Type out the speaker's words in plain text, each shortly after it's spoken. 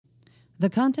The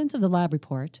contents of the lab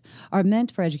report are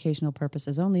meant for educational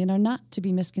purposes only and are not to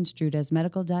be misconstrued as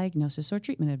medical diagnosis or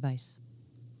treatment advice.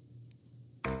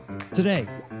 Today,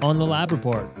 on the lab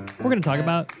report, we're going to talk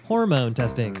about hormone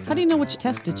testing. How do you know which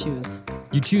test to choose?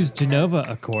 You choose Genova,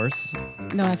 of course.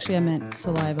 No, actually, I meant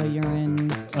saliva, urine,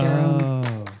 serum.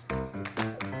 Oh.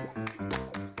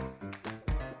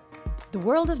 The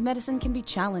world of medicine can be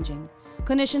challenging.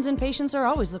 Clinicians and patients are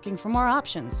always looking for more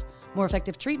options, more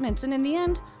effective treatments, and in the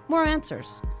end, more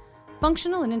answers.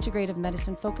 Functional and integrative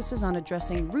medicine focuses on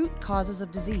addressing root causes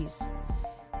of disease.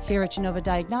 Here at Genova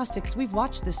Diagnostics, we've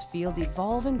watched this field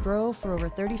evolve and grow for over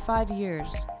 35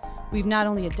 years. We've not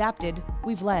only adapted,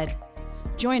 we've led.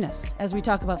 Join us as we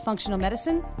talk about functional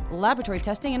medicine, laboratory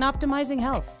testing, and optimizing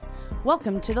health.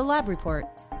 Welcome to the Lab Report.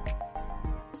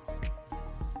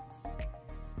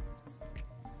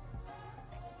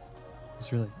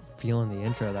 Just really feeling the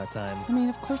intro that time. I mean,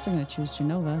 of course they're going to choose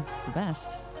Genova. It's the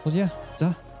best. Well, yeah,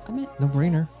 duh. I mean, No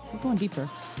brainer. we're going deeper.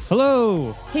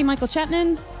 Hello. Hey, Michael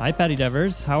Chapman. Hi, Patty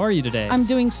Devers. How are you today? I'm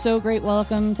doing so great.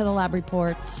 Welcome to the Lab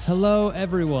Report. Hello,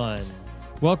 everyone.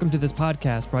 Welcome to this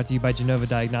podcast brought to you by Genova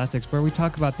Diagnostics, where we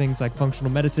talk about things like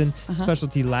functional medicine,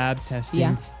 specialty lab testing,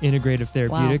 Yeah. integrative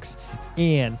therapeutics,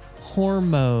 and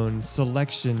hormone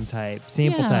selection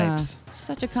sample types.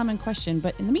 Such a common question.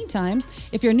 But in the meantime,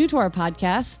 if you're new to our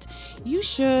podcast, you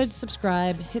should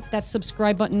subscribe. Hit that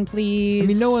subscribe button, please. I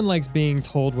mean, no one likes being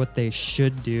told what they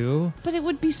should do, But it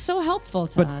would be so helpful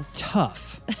to but us.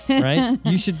 tough, right?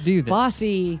 You should do this.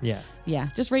 Bossy. Yeah. Yeah.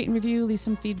 Just rate and review, leave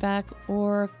some feedback,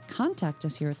 or contact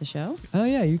us here at the show. Oh,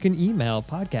 yeah. You can email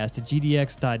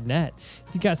podcast@gdx.net.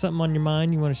 If you got something on your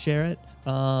mind, you want to share it,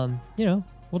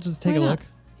 we'll just take Why a not? look.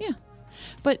 Yeah.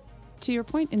 But to your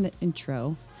point in the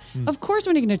intro, of course,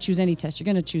 when you're going to choose any test, you're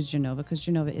going to choose Genova because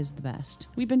Genova is the best.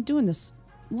 We've been doing this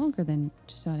longer than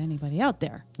just about anybody out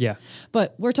there. Yeah.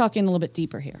 But we're talking a little bit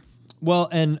deeper here. Well,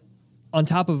 and on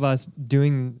top of us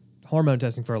doing hormone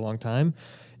testing for a long time,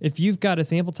 if you've got a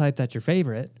sample type that's your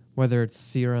favorite, whether it's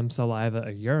serum, saliva,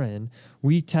 or urine,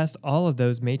 we test all of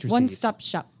those matrices. One-stop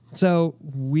shop. So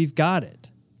we've got it.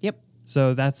 Yep.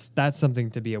 So that's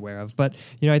something to be aware of. But,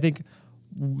 I think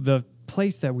the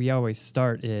place that we always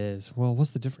start is, well,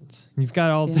 what's the difference? You've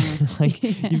got all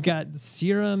you've got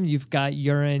serum, you've got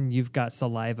urine, you've got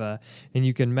saliva, and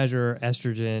you can measure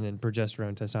estrogen and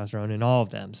progesterone, testosterone, and all of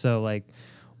them. So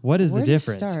what is Where the do you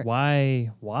difference? start?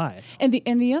 Why? And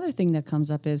the other thing that comes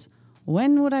up is,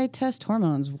 when would I test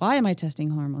hormones? Why am I testing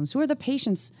hormones? Who are the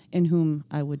patients in whom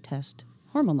I would test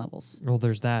hormone levels? Well,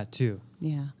 there's that too.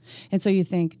 Yeah. And so you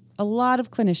think a lot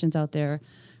of clinicians out there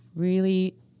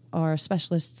really are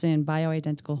specialists in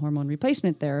bioidentical hormone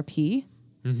replacement therapy.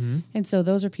 Mm-hmm. And so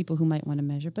those are people who might want to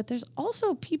measure. But there's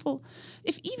also people,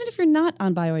 even if you're not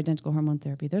on bioidentical hormone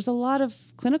therapy, there's a lot of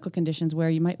clinical conditions where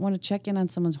you might want to check in on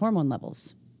someone's hormone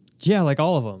levels. Yeah, like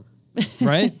all of them,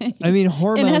 right? I mean,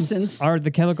 hormones essence. are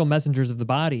the chemical messengers of the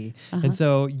body. And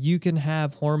so you can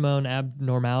have hormone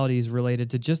abnormalities related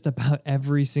to just about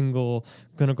every single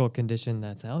clinical condition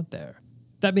that's out there.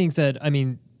 That being said, I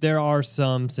mean, there are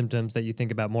some symptoms that you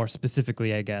think about more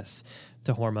specifically, I guess,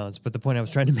 to hormones. But the point I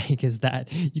was trying to make is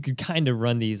that you could kind of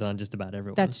run these on just about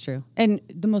everyone. That's true. And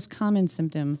the most common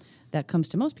symptom that comes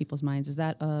to most people's minds is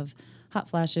that of hot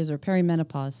flashes or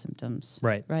perimenopause symptoms.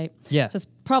 Right. Right? Yeah. So it's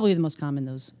probably the most common,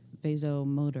 those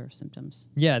vasomotor symptoms.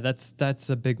 Yeah, that's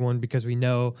a big one because we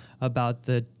know about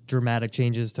the dramatic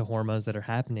changes to hormones that are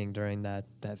happening during that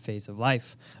phase of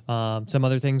life. Some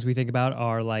other things we think about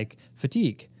are like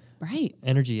fatigue. Right.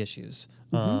 Energy issues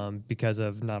because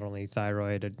of not only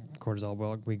thyroid and cortisol,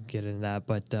 well, we get into that,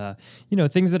 but,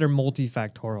 things that are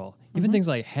multifactorial, even things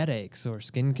like headaches or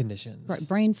skin conditions. Right.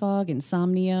 Brain fog,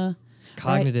 insomnia.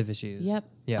 Cognitive right? issues. Yep.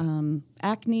 Yeah.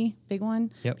 Acne, big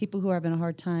one. Yep. People who are having a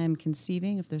hard time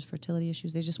conceiving, if there's fertility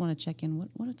issues, they just want to check in.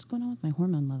 What's going on with my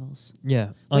hormone levels? Yeah.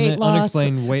 Weight loss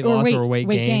Unexplained weight loss or weight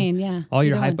gain. Yeah. All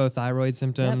your Either one. hypothyroid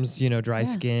symptoms, dry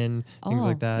skin, things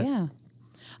like that. Yeah.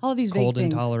 All of these Cold vague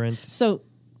things. intolerance. So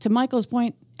to Michael's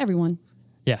point, everyone.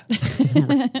 Yeah.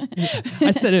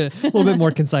 I said it a little bit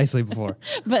more concisely before.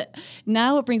 But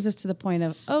now it brings us to the point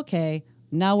of, okay,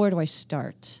 now where do I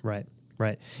start? Right.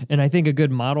 And I think a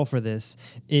good model for this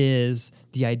is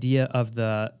the idea of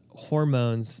the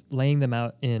hormones, laying them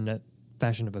out in a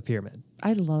fashion of a pyramid.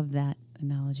 I love that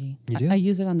analogy. You do? I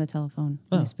use it on the telephone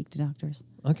when I Oh. speak to doctors.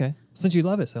 Okay. Since you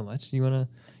love it so much, you want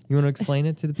to explain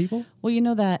it to the people? Well, you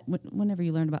know that whenever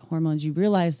you learn about hormones, you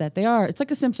realize that it's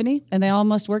like a symphony and they all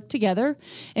must work together.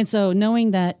 And so knowing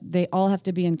that they all have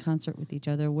to be in concert with each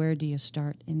other, where do you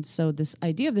start? And so this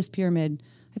idea of this pyramid,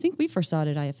 I think we first saw it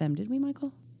at IFM, did we,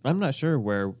 Michael? I'm not sure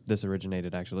where this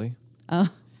originated, actually.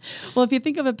 Well, if you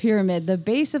think of a pyramid, the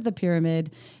base of the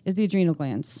pyramid is the adrenal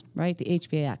glands, right? The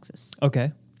HPA axis.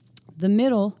 Okay. The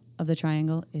middle of the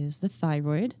triangle is the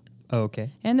thyroid.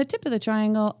 Okay. And the tip of the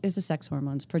triangle is the sex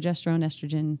hormones, progesterone,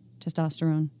 estrogen,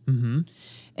 testosterone. Mm-hmm.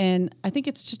 And I think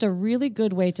it's just a really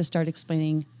good way to start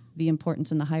explaining the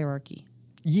importance in the hierarchy.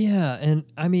 Yeah, and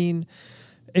I mean,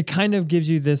 it kind of gives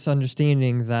you this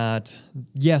understanding that,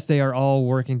 yes, they are all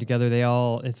working together.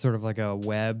 It's sort of like a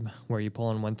web where you pull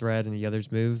on one thread and the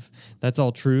others move. That's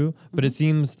all true. But it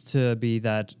seems to be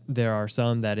that there are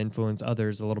some that influence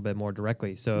others a little bit more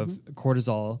directly. So if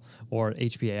cortisol or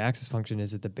HPA axis function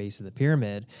is at the base of the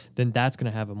pyramid, then that's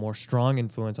going to have a more strong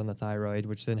influence on the thyroid,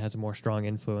 which then has a more strong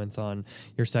influence on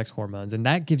your sex hormones. And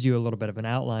that gives you a little bit of an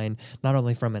outline, not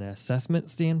only from an assessment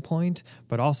standpoint,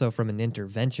 but also from an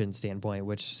intervention standpoint,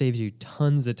 which saves you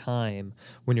tons of time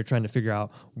when you're trying to figure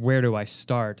out where do I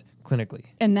start clinically.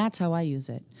 And that's how I use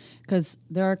it, because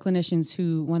there are clinicians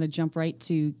who want to jump right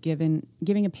to giving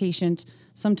a patient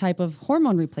some type of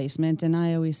hormone replacement. And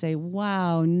I always say,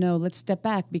 wow, no, let's step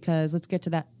back, because let's get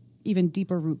to that even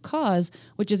deeper root cause,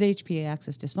 which is HPA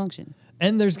axis dysfunction.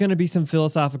 And there's going to be some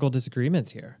philosophical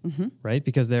disagreements here, right?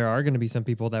 Because there are going to be some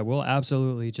people that will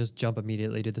absolutely just jump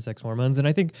immediately to the sex hormones. And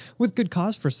I think with good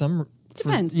cause for some...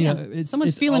 Depends,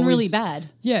 someone's feeling really bad.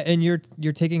 Yeah, and you're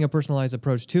taking a personalized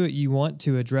approach to it. You want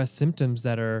to address symptoms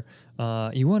that are...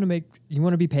 you want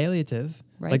to be palliative.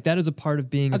 Right. Like that is a part of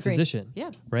being Agreed. a physician.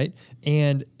 Yeah. Right?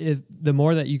 And the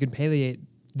more that you can palliate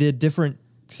the different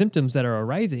symptoms that are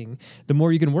arising, the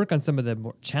more you can work on some of the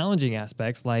more challenging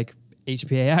aspects like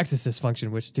HPA axis dysfunction,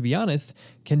 which, to be honest,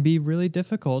 can be really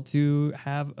difficult to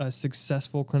have a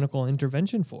successful clinical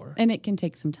intervention for. And it can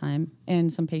take some time,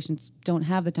 and some patients don't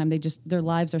have the time. Their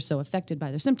lives are so affected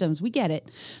by their symptoms. We get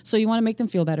it. So you want to make them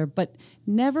feel better, but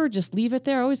never just leave it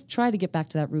there. Always try to get back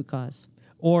to that root cause.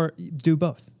 Or do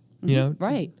both. You know,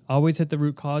 right. Always hit the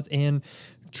root cause and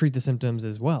treat the symptoms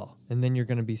as well. And then you're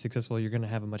going to be successful. You're going to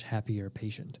have a much happier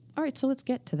patient. All right, so let's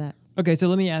get to that. Okay, so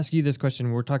let me ask you this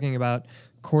question. We're talking about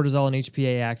cortisol and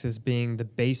HPA axis being the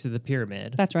base of the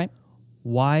pyramid. That's right.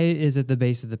 Why is it the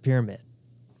base of the pyramid?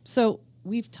 So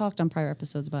we've talked on prior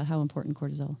episodes about how important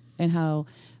cortisol and how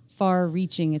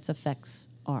far-reaching its effects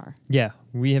are. Yeah,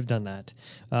 we have done that.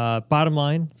 Bottom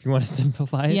line, if you want to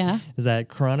simplify it, is that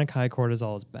chronic high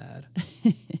cortisol is bad.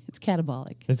 It's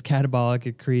catabolic. It's catabolic.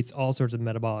 It creates all sorts of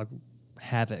metabolic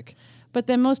havoc. But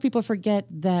then most people forget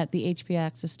that the HPA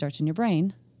axis starts in your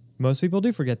brain. Most people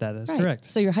do forget that. That's right. correct.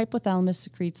 So your hypothalamus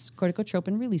secretes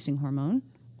corticotropin-releasing hormone,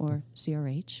 or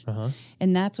CRH,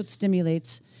 and that's what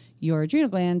stimulates your adrenal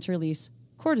gland to release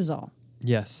cortisol.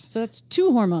 Yes. So that's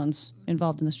two hormones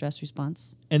involved in the stress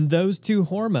response. And those two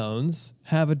hormones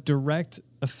have a direct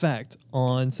effect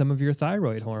on some of your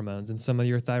thyroid hormones and some of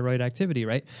your thyroid activity,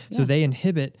 right? Yeah. So they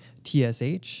inhibit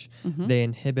TSH, they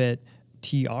inhibit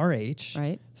TRH.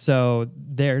 Right. So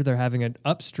they're having an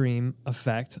upstream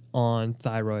effect on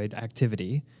thyroid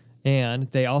activity.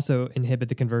 And they also inhibit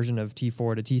the conversion of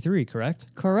T4 to T3, correct?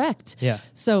 Correct. Yeah.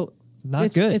 So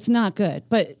not good. It's not good.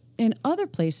 But in other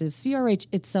places, CRH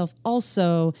itself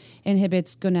also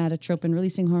inhibits gonadotropin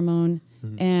releasing hormone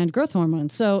and growth hormone.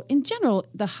 So in general,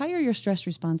 the higher your stress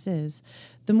response is,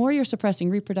 the more you're suppressing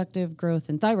reproductive growth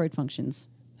and thyroid functions.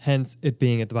 Hence it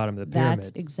being at the bottom of the pyramid.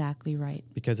 That's exactly right.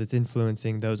 Because it's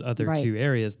influencing those other two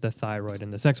areas, the thyroid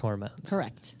and the sex hormones.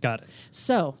 Correct. Got it.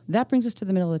 So that brings us to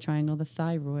the middle of the triangle, the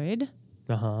thyroid.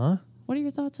 Uh-huh. What are your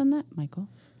thoughts on that, Michael?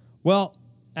 Well,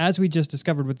 as we just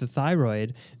discovered with the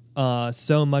thyroid,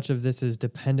 so much of this is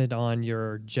dependent on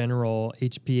your general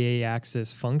HPA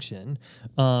axis function.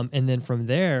 And then from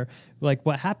there, like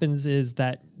what happens is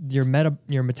that your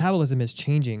metabolism is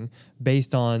changing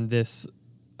based on this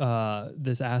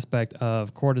aspect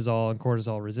of cortisol and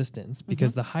cortisol resistance,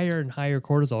 because the higher and higher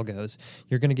cortisol goes,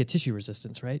 you're going to get tissue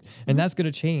resistance, right? And that's going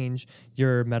to change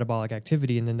your metabolic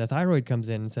activity. And then the thyroid comes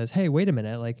in and says, hey, wait a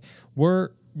minute, like we're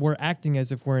acting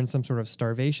as if we're in some sort of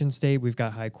starvation state. We've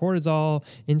got high cortisol,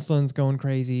 insulin's going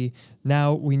crazy.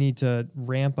 Now we need to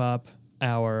ramp up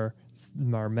our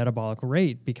metabolic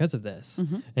rate because of this.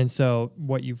 And so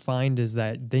what you find is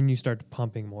that then you start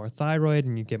pumping more thyroid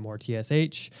and you get more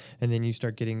TSH, and then you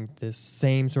start getting this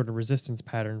same sort of resistance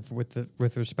pattern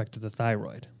with respect to the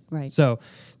thyroid. Right. So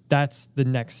that's the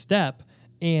next step.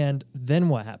 And then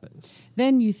what happens?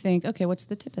 Then you think, okay, what's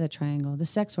the tip of the triangle? The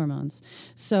sex hormones.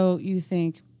 So you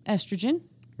think estrogen,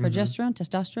 progesterone,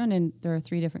 testosterone, and there are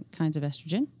 3 different kinds of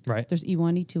estrogen. Right. There's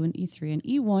E1, E2, and E3. And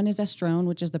E1 is estrone,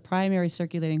 which is the primary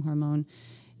circulating hormone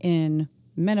in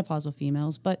menopausal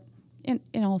females. But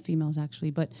in all females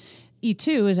actually, but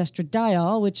E2 is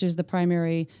estradiol, which is the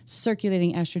primary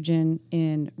circulating estrogen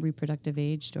in reproductive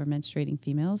aged or menstruating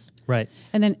females. Right.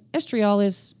 And then estriol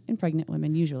is in pregnant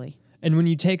women usually. And when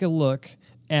you take a look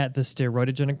at the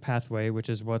steroidogenic pathway, which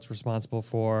is what's responsible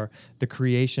for the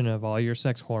creation of all your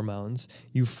sex hormones,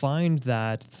 you find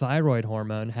that thyroid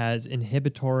hormone has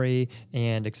inhibitory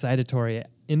and excitatory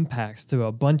impacts to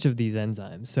a bunch of these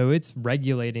enzymes. So it's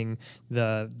regulating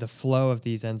the flow of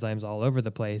these enzymes all over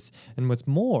the place. And what's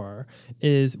more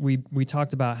is we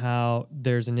talked about how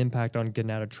there's an impact on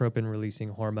gonadotropin releasing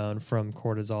hormone from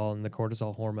cortisol and the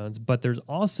cortisol hormones, but there's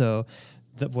also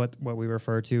what we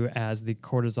refer to as the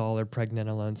cortisol or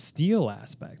pregnenolone steal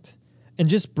aspect. And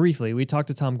just briefly, we talked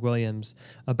to Tom Williams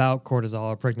about cortisol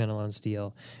or pregnenolone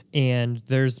steal, and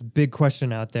there's a big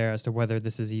question out there as to whether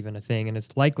this is even a thing, and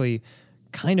it's likely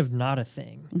kind of not a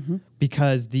thing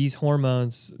because these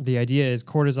hormones, the idea is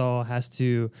cortisol has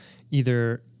to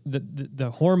either,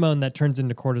 the hormone that turns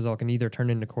into cortisol can either turn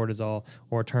into cortisol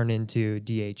or turn into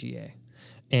DHEA,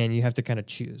 and you have to kind of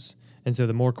choose. And so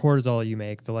the more cortisol you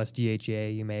make, the less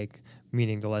DHEA you make,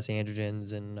 meaning the less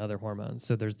androgens and other hormones.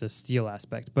 So there's the steal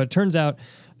aspect. But it turns out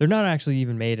they're not actually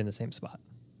even made in the same spot.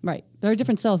 Right. There are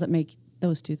different cells that make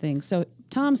those two things. So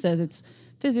Tom says it's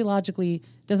physiologically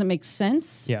doesn't make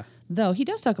sense. Yeah. Though he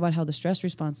does talk about how the stress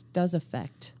response does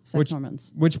affect sex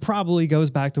hormones. Which probably goes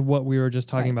back to what we were just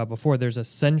talking about before. There's a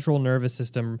central nervous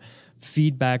system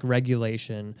feedback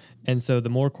regulation. And so the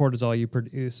more cortisol you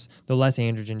produce, the less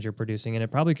androgens you're producing. And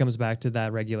it probably comes back to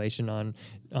that regulation on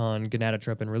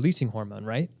gonadotropin releasing hormone,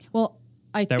 right? Well,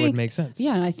 I think that would make sense.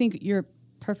 Yeah, and I think you're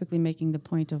perfectly making the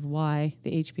point of why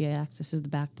the HPA axis is the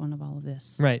backbone of all of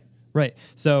this. Right.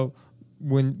 So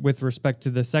with respect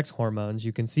to the sex hormones,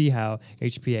 you can see how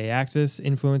HPA axis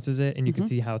influences it, and you can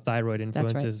see how thyroid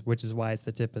influences, which is why it's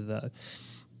the tip of the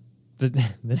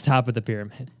top of the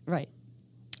pyramid. Right.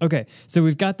 Okay, so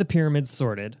we've got the pyramid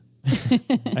sorted.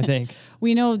 I think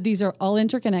we know these are all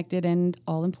interconnected and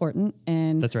all important,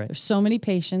 and that's right. There's so many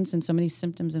patients and so many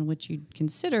symptoms in which you'd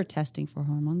consider testing for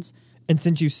hormones. And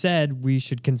since you said we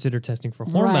should consider testing for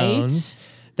hormones,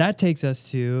 that takes us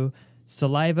to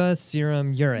saliva,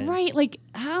 serum, urine. Right. Like,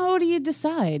 how do you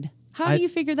decide? How do you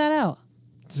figure that out?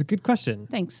 It's a good question.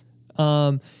 Thanks.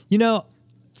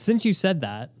 Since you said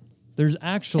that, there's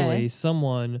actually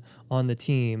someone on the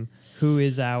team who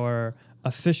is our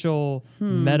official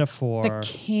metaphor. The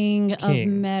king of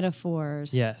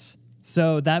metaphors. Yes.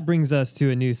 So that brings us to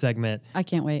a new segment. I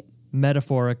can't wait.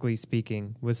 Metaphorically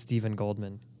Speaking with Stephen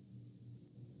Goldman.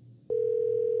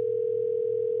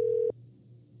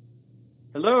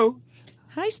 Hello.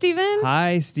 Hi, Stephen.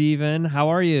 Hi, Stephen. How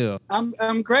are you?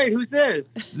 I'm great. Who's this?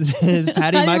 This is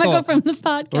Patty Michael from the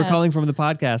podcast. We're calling from the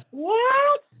podcast.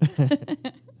 What?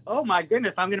 Oh, my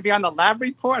goodness. I'm going to be on the lab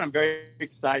report. I'm very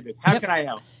excited. How can I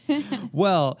help?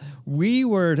 Well, we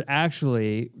were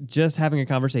actually just having a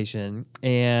conversation,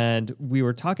 and we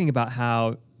were talking about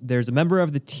how there's a member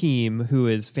of the team who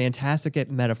is fantastic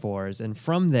at metaphors. And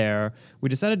from there, we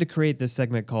decided to create this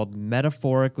segment called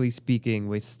Metaphorically Speaking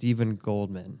with Stephen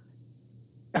Goldman.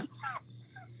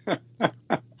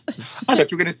 I thought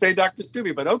you were going to say Dr.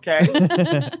 Stubby, but okay.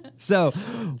 So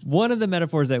one of the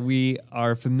metaphors that we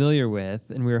are familiar with,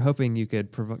 and we were hoping you could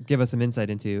give us some insight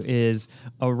into, is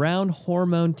around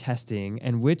hormone testing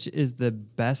and which is the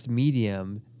best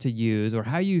medium to use, or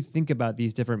how you think about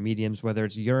these different mediums, whether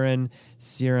it's urine,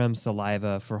 serum,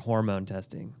 saliva, for hormone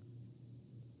testing.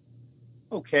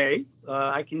 Okay,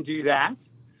 I can do that.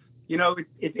 You know,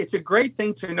 it's a great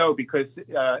thing to know because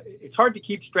it's hard to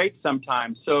keep straight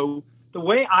sometimes. So the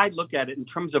way I look at it in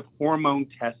terms of hormone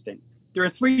testing, there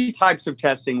are three types of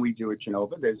testing we do at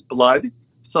Genova. There's blood,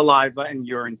 saliva, and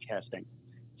urine testing.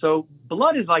 So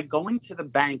blood is like going to the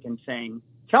bank and saying,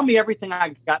 tell me everything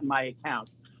I've got in my account.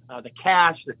 The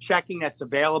cash, the checking that's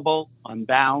available,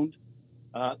 unbound,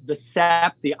 the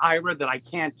SEP, the IRA that I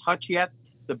can't touch yet,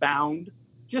 the bound,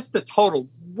 just the total.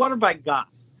 What have I got?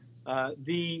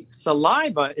 The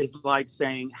saliva is like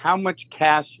saying how much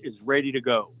cash is ready to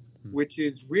go, which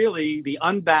is really the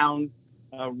unbound,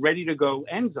 ready to go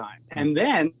enzyme. And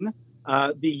then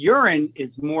the urine is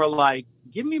more like,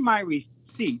 give me my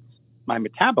receipts, my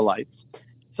metabolites,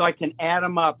 so I can add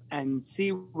them up and see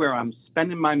where I'm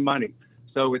spending my money.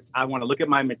 So I want to look at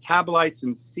my metabolites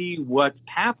and see what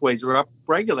pathways are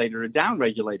up-regulated or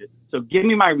down-regulated. So give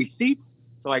me my receipts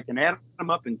so I can add them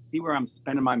up and see where I'm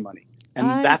spending my money.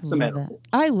 And that's the metaphor.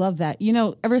 I love that. You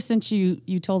know, ever since you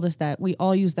told us that, we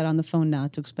all use that on the phone now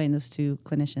to explain this to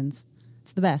clinicians.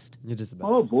 It's the best. You're just the best.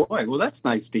 Oh, boy. Well, that's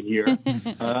nice to hear.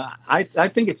 I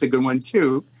think it's a good one,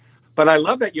 too. But I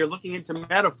love that you're looking into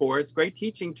metaphors, great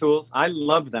teaching tools. I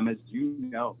love them, as you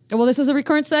know. Well, this is a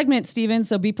recurrent segment, Stephen,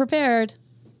 so be prepared.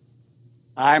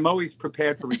 I'm always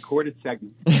prepared for recorded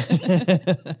segments.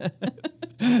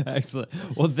 Excellent.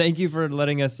 Well, thank you for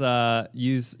letting us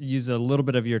use a little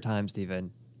bit of your time,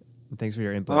 Stephen. Thanks for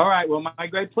your input. All right. Well, my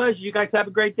great pleasure. You guys have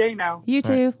a great day now. You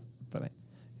too. Right. Bye-bye.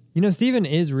 You know, Stephen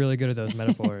is really good at those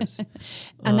metaphors.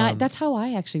 And that's how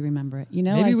I actually remember it. You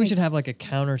know, maybe we should have like a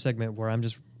counter segment where I'm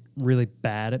just really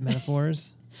bad at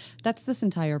metaphors. That's this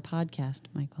entire podcast,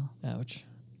 Michael. Ouch.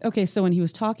 Okay, so when he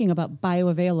was talking about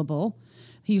bioavailable,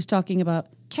 he was talking about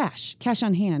cash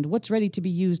on hand, what's ready to be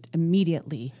used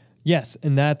immediately. Yes,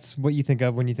 and that's what you think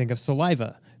of when you think of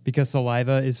saliva, because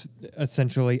saliva is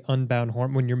essentially unbound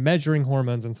hormone. When you're measuring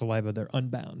hormones in saliva, they're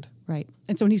unbound. Right.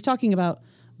 And so when he's talking about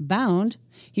bound,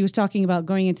 he was talking about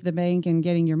going into the bank and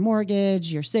getting your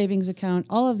mortgage, your savings account,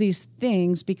 all of these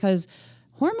things, because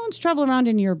hormones travel around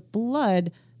in your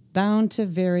blood bound to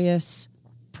various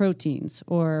proteins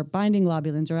or binding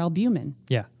globulins or albumin.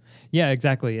 Yeah,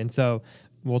 exactly. And so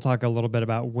we'll talk a little bit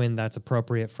about when that's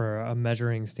appropriate for a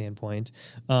measuring standpoint.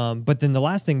 But then the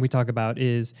last thing we talk about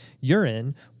is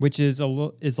urine, which is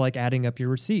like adding up your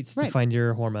receipts to find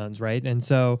your hormones, right? And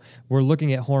so we're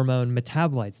looking at hormone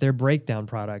metabolites, they're breakdown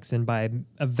products. And by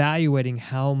evaluating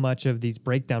how much of these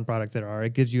breakdown products there are,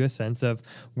 it gives you a sense of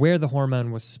where the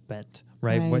hormone was spent,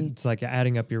 right? It's like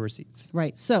adding up your receipts.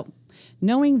 Right. So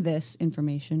knowing this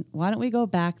information, why don't we go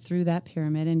back through that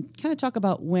pyramid and kind of talk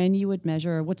about when you would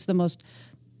measure, or what's the most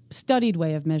studied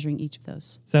way of measuring each of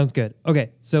those? Sounds good.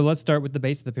 Okay, so let's start with the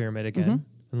base of the pyramid again.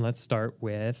 And let's start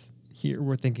with, here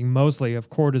we're thinking mostly of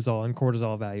cortisol and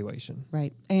cortisol evaluation.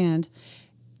 Right. And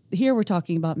here we're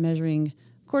talking about measuring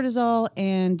cortisol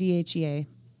and DHEA.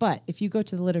 But if you go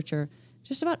to the literature,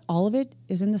 just about all of it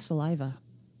is in the saliva.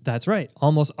 That's right.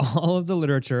 Almost all of the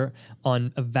literature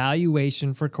on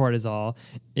evaluation for cortisol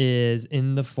is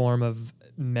in the form of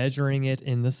measuring it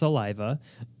in the saliva.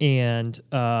 And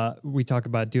we talk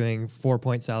about doing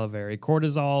 4-point salivary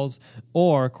cortisols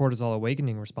or cortisol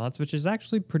awakening response, which is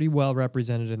actually pretty well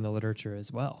represented in the literature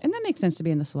as well. And that makes sense to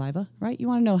be in the saliva, right? You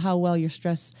want to know how well the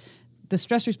stress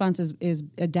response is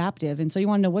adaptive. And so you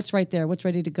want to know what's right there, what's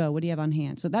ready to go, what do you have on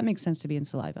hand? So that makes sense to be in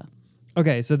saliva.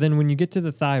 Okay, so then when you get to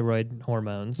the thyroid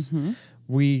hormones,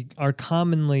 we are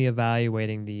commonly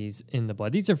evaluating these in the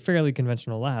blood. These are fairly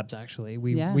conventional labs, actually.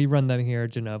 We run them here at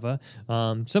Genova.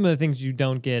 Some of the things you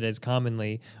don't get as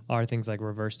commonly are things like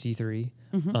reverse T3.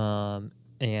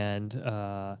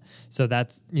 So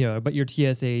that's, but your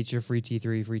TSH, your free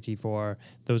T3, free T4,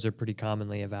 those are pretty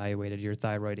commonly evaluated. Your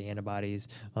thyroid antibodies,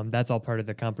 that's all part of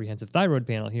the comprehensive thyroid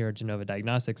panel here at Genova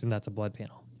Diagnostics, and that's a blood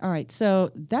panel. All right,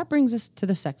 so that brings us to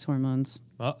the sex hormones.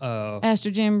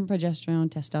 Estrogen, progesterone,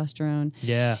 testosterone.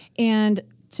 Yeah. And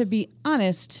to be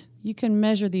honest, you can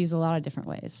measure these a lot of different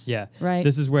ways. Yeah. Right?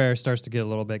 This is where it starts to get a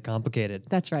little bit complicated.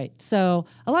 That's right. So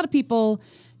a lot of people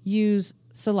use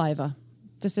saliva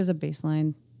just as a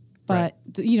baseline. But,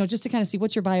 just to kind of see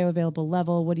what's your bioavailable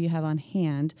level, what do you have on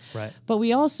hand. Right. But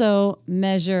we also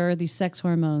measure these sex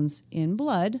hormones in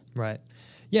blood. Right.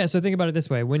 Yeah, so think about it this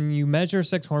way. When you measure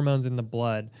sex hormones in the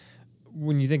blood,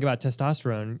 when you think about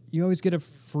testosterone, you always get a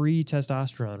free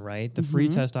testosterone, right? The free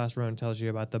testosterone tells you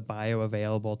about the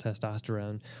bioavailable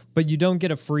testosterone, but you don't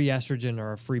get a free estrogen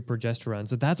or a free progesterone.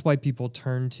 So that's why people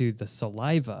turn to the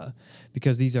saliva,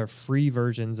 because these are free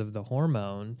versions of the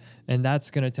hormone, and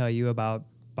that's going to tell you about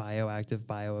bioactive,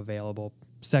 bioavailable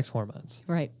sex hormones.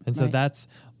 Right. And so that's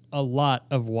a lot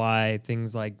of why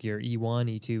things like your E1,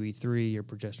 E2, E3, your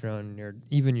progesterone,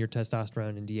 even your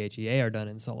testosterone and DHEA are done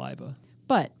in saliva.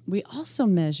 But we also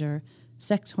measure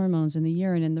sex hormones in the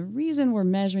urine. And the reason we're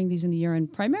measuring these in the urine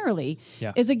primarily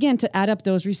is, again, to add up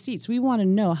those receipts. We want to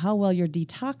know how well you're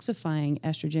detoxifying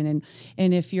estrogen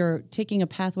and if you're taking a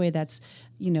pathway that's,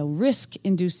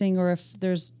 risk-inducing, or if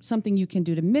there's something you can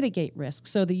do to mitigate risk.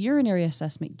 So the urinary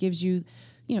assessment gives you,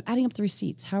 adding up the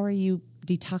receipts. How are you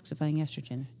detoxifying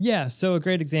estrogen? Yeah, so a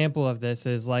great example of this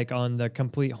is like on the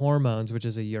complete hormones, which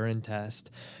is a urine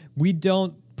test. We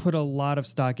don't put a lot of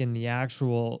stock in the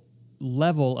actual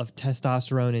level of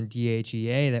testosterone and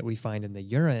DHEA that we find in the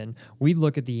urine. We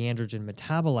look at the androgen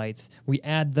metabolites, we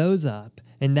add those up,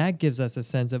 and that gives us a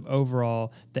sense of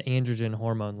overall the androgen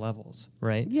hormone levels,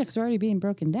 right? Yeah, because they're already being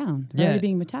broken down. They're already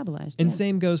being metabolized. And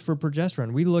same goes for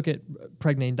progesterone. We look at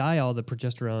pregnadiol, the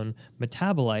progesterone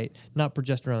metabolite, not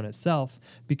progesterone itself,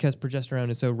 because progesterone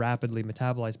is so rapidly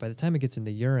metabolized. By the time it gets in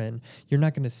the urine, you're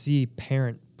not going to see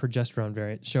parent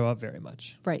progesterone show up very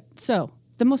much. Right. So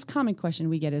the most common question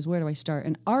we get is, where do I start?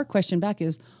 And our question back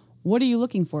is, what are you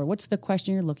looking for? What's the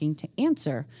question you're looking to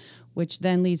answer? which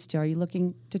then leads to, are you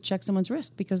looking to check someone's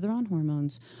risk because they're on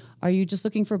hormones? Are you just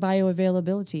looking for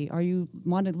bioavailability? Are you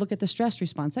want to look at the stress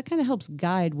response? That kind of helps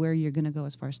guide where you're going to go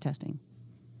as far as testing.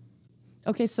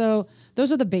 Okay, so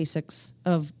those are the basics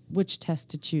of which test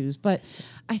to choose. But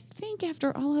I think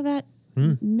after all of that,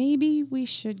 maybe we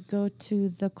should go to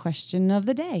the question of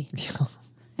the day.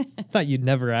 Thought you'd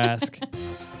never ask.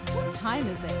 What time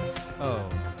is it? Oh,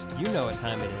 you know what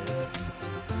time it is.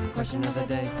 Question of the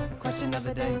day, question of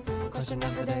the day, question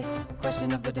of the day,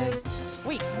 question of the day.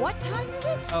 Wait, what time is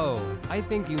it? Oh, I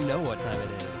think you know what time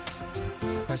it is.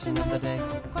 Question of the day,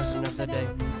 question of the day,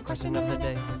 question of the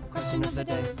day, question of the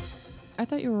day. I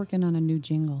thought you were working on a new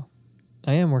jingle.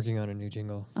 I am working on a new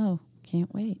jingle. Oh,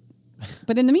 can't wait.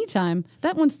 But in the meantime,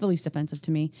 that one's the least offensive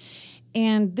to me.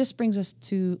 And this brings us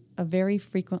to a very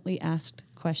frequently asked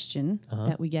question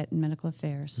that we get in medical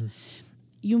affairs.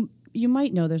 You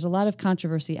might know there's a lot of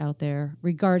controversy out there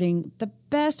regarding the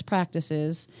best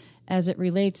practices as it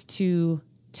relates to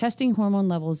testing hormone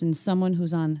levels in someone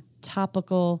who's on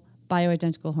topical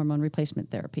bioidentical hormone replacement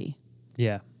therapy.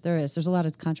 Yeah. There's a lot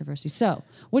of controversy. So,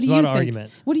 what do There's you a lot of think?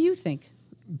 argument. What do you think?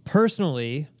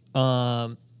 Personally,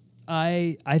 I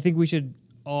think we should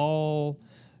all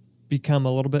become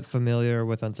a little bit familiar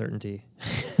with uncertainty.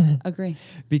 Agree.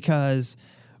 Because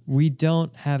we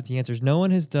don't have the answers. No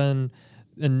one has done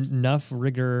enough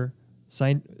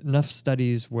enough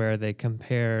studies where they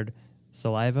compared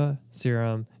saliva,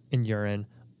 serum, and urine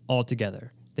all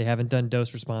together. They haven't done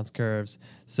dose response curves.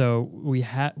 So we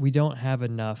don't have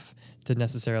enough to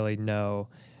necessarily know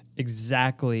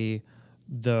exactly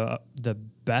the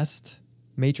best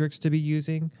matrix to be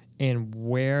using and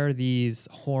where these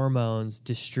hormones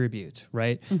distribute,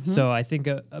 right? So I think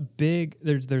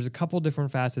there's a couple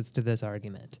different facets to this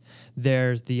argument.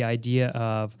 There's the idea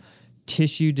of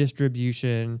tissue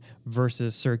distribution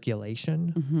versus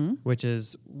circulation, which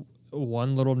is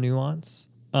one little nuance.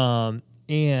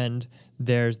 And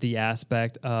there's the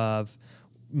aspect of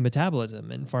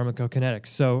metabolism and pharmacokinetics.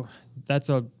 So that's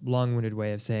a long-winded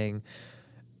way of saying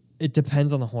it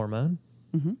depends on the hormone.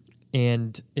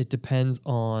 And it depends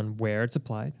on where it's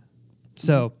applied.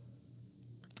 So,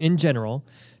 in general,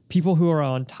 people who are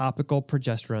on topical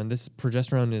progesterone,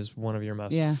 progesterone is one of your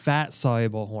most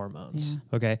fat-soluble hormones,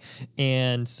 okay?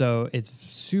 And so it's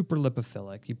super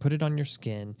lipophilic. You put it on your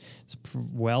skin, it's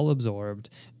well absorbed,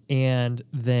 and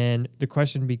then the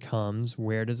question becomes,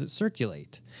 where does it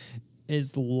circulate?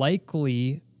 It's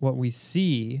likely what we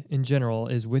see in general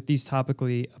is with these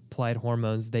topically applied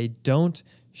hormones, they don't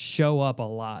show up a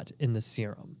lot in the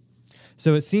serum.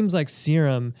 So it seems like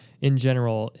serum in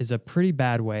general is a pretty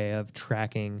bad way of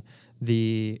tracking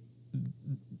the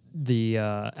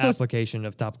application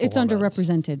of topical It's hormones.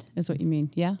 underrepresented is what you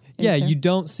mean, yeah? Yeah, you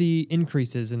don't see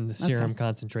increases in the serum Okay.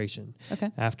 concentration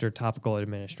Okay. after topical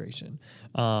administration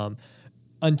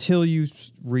until you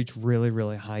reach really,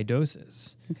 really high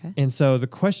doses. Okay. And so the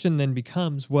question then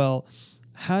becomes, well,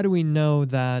 how do we know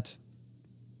that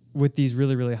with these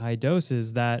really, really high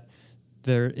doses that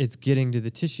it's getting to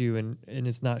the tissue and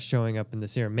it's not showing up in the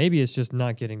serum? Maybe it's just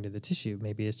not getting to the tissue.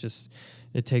 Maybe it's just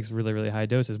it takes really, really high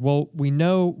doses. Well, we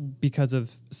know because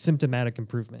of symptomatic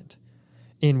improvement.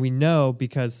 And we know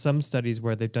because some studies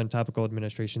where they've done topical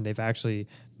administration, they've actually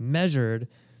measured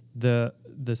the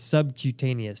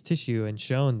subcutaneous tissue and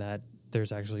shown that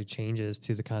there's actually changes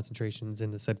to the concentrations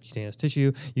in the subcutaneous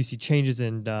tissue. You see changes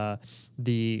in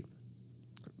the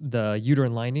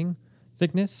uterine lining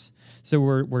thickness. So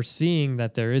we're seeing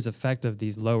that there is effect of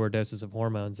these lower doses of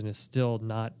hormones, and it's still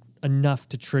not enough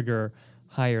to trigger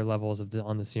higher levels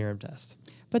on the serum test.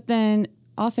 But then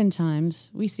oftentimes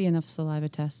we see enough saliva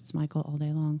tests, Michael, all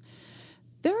day long.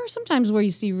 There are some times where you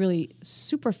see really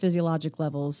super physiologic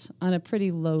levels on a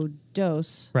pretty low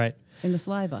dose in the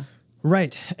saliva.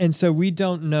 Right. And so we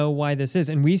don't know why this is.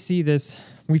 And we see this,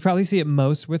 we probably see it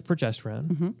most with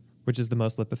progesterone, which is the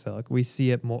most lipophilic. We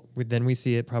see it more, then we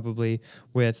see it probably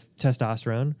with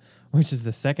testosterone, which is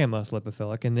the second most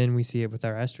lipophilic, and then we see it with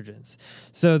our estrogens.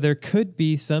 So there could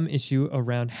be some issue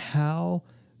around how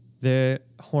the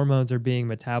hormones are being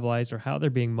metabolized or how they're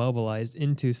being mobilized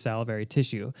into salivary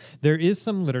tissue. There is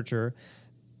some literature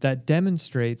that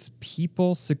demonstrates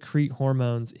people secrete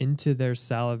hormones into their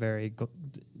salivary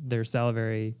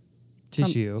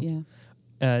tissue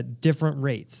at different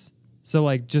rates. So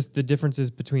like just the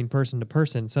differences between person to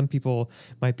person. Some people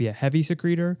might be a heavy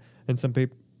secretor and some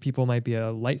people might be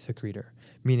a light secretor,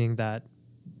 meaning that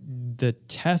the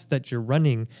test that you're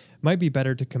running might be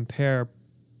better to compare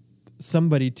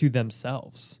somebody to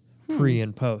themselves pre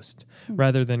and post,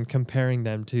 rather than comparing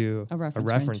them to A reference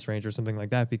reference range or something like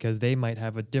that, because they might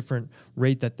have a different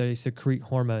rate that they secrete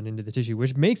hormone into the tissue,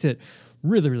 which makes it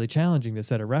really, really challenging to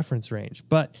set a reference range.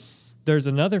 But there's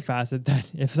another facet that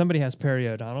if somebody has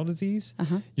periodontal disease,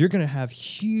 you're going to have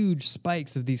huge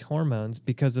spikes of these hormones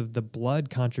because of the blood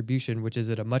contribution, which is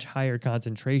at a much higher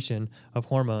concentration of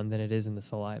hormone than it is in the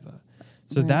saliva.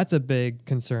 So that's a big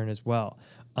concern as well.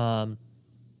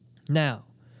 Now,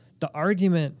 the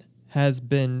argument has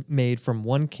been made from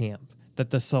one camp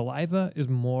that the saliva is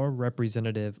more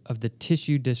representative of the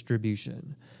tissue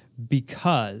distribution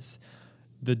because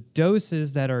the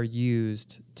doses that are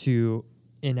used to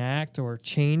enact or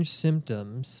change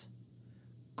symptoms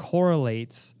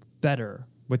correlates better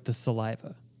with the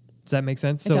saliva. Does that make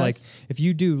sense? So like if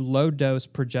you do low dose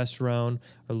progesterone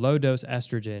or low dose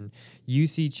estrogen, you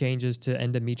see changes to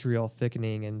endometrial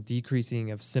thickening and decreasing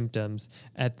of symptoms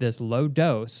at this low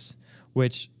dose,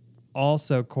 which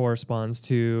also corresponds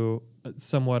to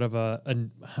somewhat of a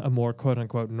more quote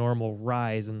unquote normal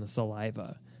rise in the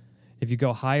saliva. If you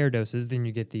go higher doses, then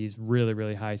you get these really,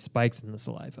 really high spikes in the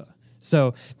saliva.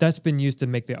 So that's been used to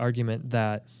make the argument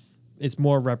that it's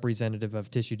more representative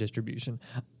of tissue distribution.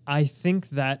 I think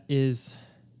that is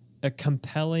a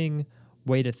compelling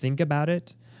way to think about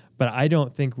it, but I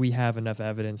don't think we have enough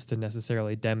evidence to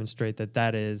necessarily demonstrate that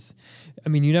that is. I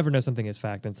mean, you never know something is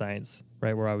fact in science,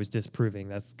 right? We're always disproving.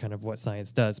 That's kind of what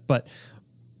science does. But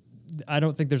I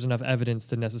don't think there's enough evidence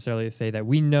to necessarily say that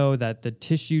we know that the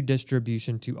tissue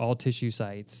distribution to all tissue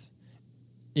sites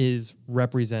is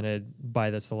represented by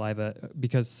the saliva,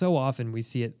 because so often we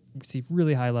see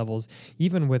really high levels,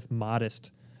 even with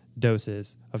modest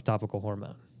doses of topical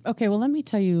hormone. Okay, well, let me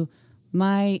tell you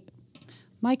my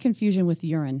confusion with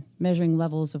urine, measuring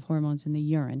levels of hormones in the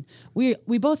urine. We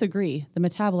both agree the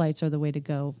metabolites are the way to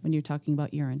go when you're talking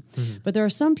about urine. But there are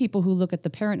some people who look at the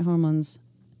parent hormones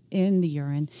in the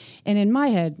urine, and in my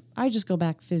head, I just go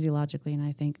back physiologically and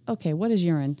I think, okay, what is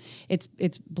urine? It's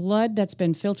blood that's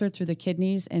been filtered through the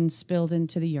kidneys and spilled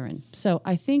into the urine. So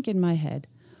I think in my head,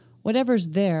 whatever's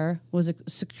there was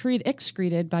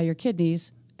excreted by your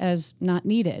kidneys as not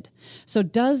needed. So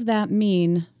does that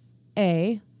mean,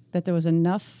 A, that there was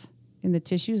enough in the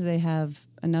tissues, they have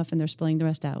enough and they're spilling the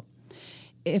rest out?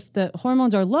 If the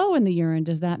hormones are low in the urine,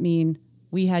 does that mean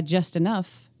we had just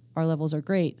enough? Our levels are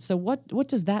great. So what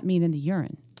does that mean in the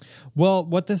urine? Well,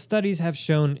 what the studies have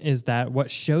shown is that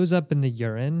what shows up in the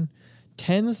urine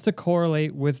tends to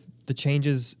correlate with the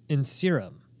changes in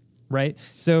serum, right?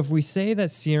 So if we say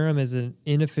that serum is an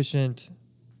inefficient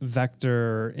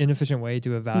vector, inefficient way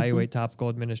to evaluate topical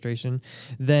administration,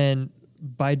 then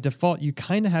by default, you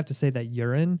kind of have to say that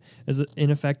urine is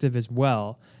ineffective as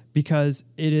well, because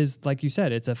it is, like you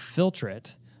said, it's a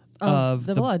filtrate of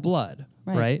the blood,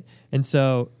 right? And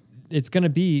so it's going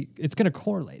to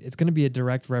correlate. It's going to be a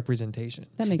direct representation.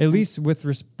 That makes sense. At least with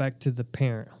respect to the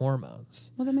parent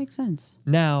hormones. Well, that makes sense.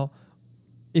 Now,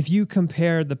 if you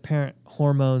compare the parent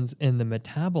hormones and the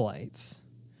metabolites,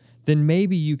 then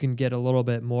maybe you can get a little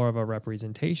bit more of a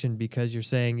representation, because you're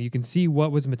saying you can see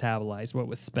what was metabolized, what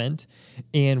was spent,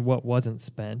 and what wasn't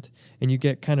spent. And you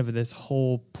get kind of this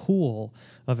whole pool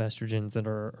of estrogens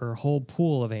or whole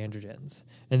pool of androgens.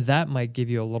 And that might give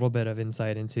you a little bit of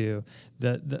insight into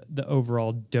the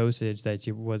overall dosage that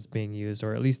was being used,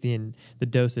 or at least the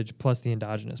dosage plus the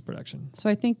endogenous production. So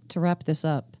I think to wrap this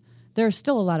up, there's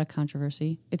still a lot of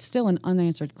controversy. It's still an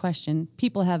unanswered question.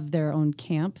 People have their own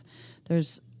camp.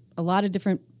 There's a lot of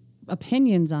different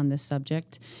opinions on this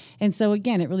subject. And so,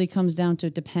 again, it really comes down to,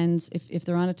 it depends if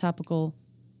they're on a topical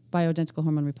bioidentical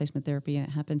hormone replacement therapy and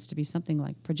it happens to be something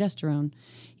like progesterone,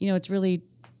 it's really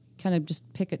kind of just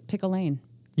pick a lane.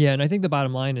 Yeah, and I think the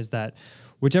bottom line is that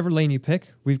whichever lane you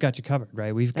pick, we've got you covered,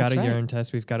 right? We've got a urine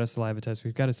test, we've got a saliva test,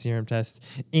 we've got a serum test,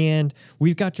 and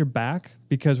we've got your back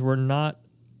because we're not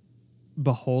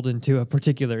beholden to a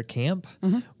particular camp.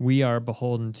 We are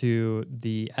beholden to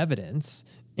the evidence.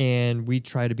 And we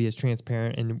try to be as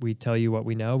transparent, and we tell you what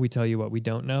we know, we tell you what we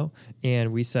don't know,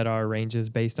 and we set our ranges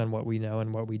based on what we know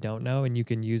and what we don't know, and you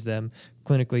can use them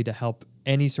clinically to help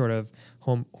any sort of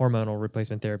hormonal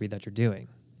replacement therapy that you're doing.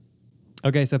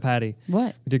 Okay, so Patty.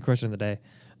 What? We did question of the day.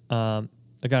 I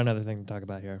got another thing to talk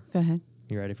about here. Go ahead.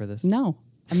 You ready for this? No,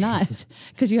 I'm not,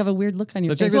 because you have a weird look on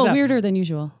your face. Well, weirder than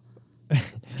usual.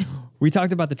 We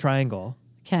talked about the triangle.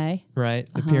 Okay. Right?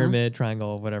 The pyramid,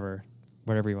 triangle, whatever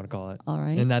you want to call it. All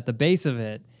right. And that the base of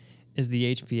it is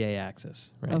the HPA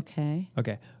axis, right?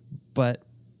 Okay. But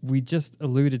we just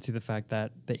alluded to the fact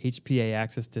that the HPA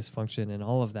axis dysfunction and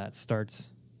all of that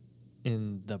starts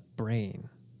in the brain.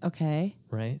 Okay.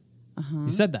 Right? You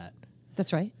said that.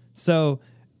 That's right. So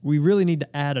we really need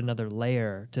to add another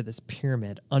layer to this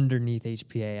pyramid underneath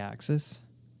HPA axis,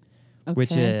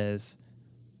 which is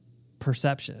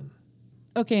perception.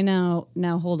 Okay, now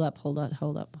hold up.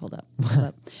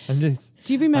 I'm just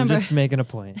making a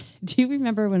point. Do you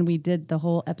remember when we did the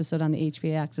whole episode on the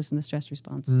HPA axis and the stress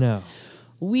response? No.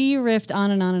 We riffed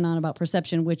on and on and on about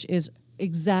perception, which is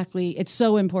it's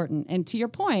so important. And to your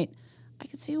point, I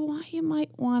could see why you might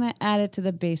want to add it to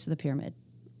the base of the pyramid.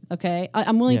 Okay?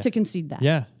 I'm willing to concede that.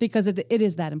 Yeah. Because it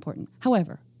is that important.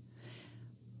 However,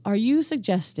 are you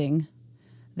suggesting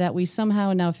that we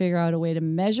somehow now figure out a way to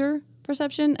measure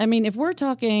perception? I mean, if we're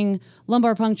talking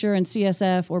lumbar puncture and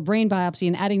CSF or brain biopsy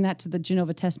and adding that to the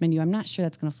Genova test menu, I'm not sure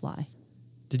that's going to fly.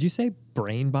 Did you say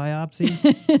brain biopsy?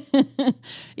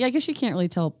 Yeah, I guess you can't really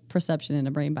tell perception in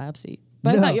a brain biopsy.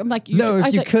 But No, I thought, I'm like,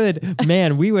 if you could,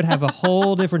 man, we would have a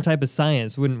whole different type of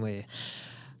science, wouldn't we?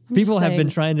 People have been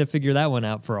trying to figure that one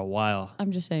out for a while.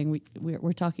 I'm just saying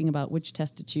we're talking about which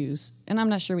test to choose. And I'm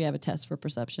not sure we have a test for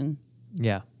perception.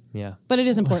 Yeah. But it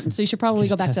is important, so you should probably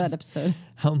go back to that episode.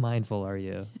 How mindful are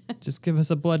you? Just give us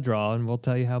a blood draw and we'll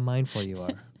tell you how mindful you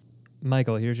are.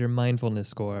 Michael, here's your mindfulness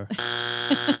score.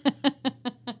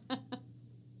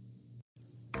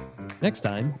 Next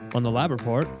time on the Lab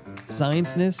Report,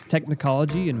 scienceness,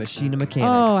 technology, and machine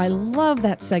mechanics. Oh, I love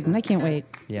that segment. I can't wait.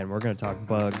 Yeah, and we're going to talk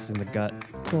bugs in the gut.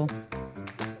 Cool.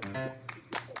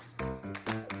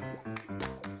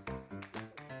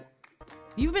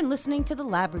 You've been listening to the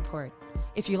Lab Report.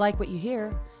 If you like what you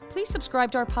hear, please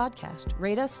subscribe to our podcast,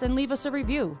 rate us, and leave us a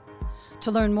review. To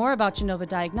learn more about Genova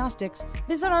Diagnostics,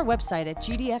 visit our website at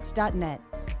gdx.net.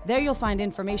 There you'll find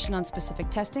information on specific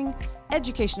testing,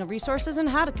 educational resources, and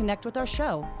how to connect with our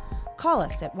show. Call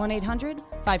us at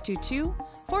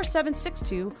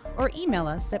 1-800-522-4762 or email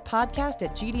us at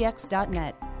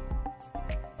podcast@gdx.net.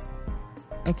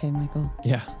 Okay, Michael.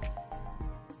 Yeah.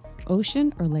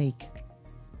 Ocean or lake?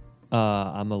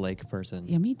 I'm a lake person.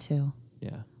 Yeah, me too.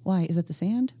 Yeah. Why? Is it the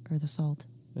sand or the salt?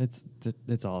 It's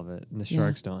all of it. And the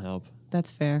sharks don't help.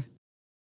 That's fair.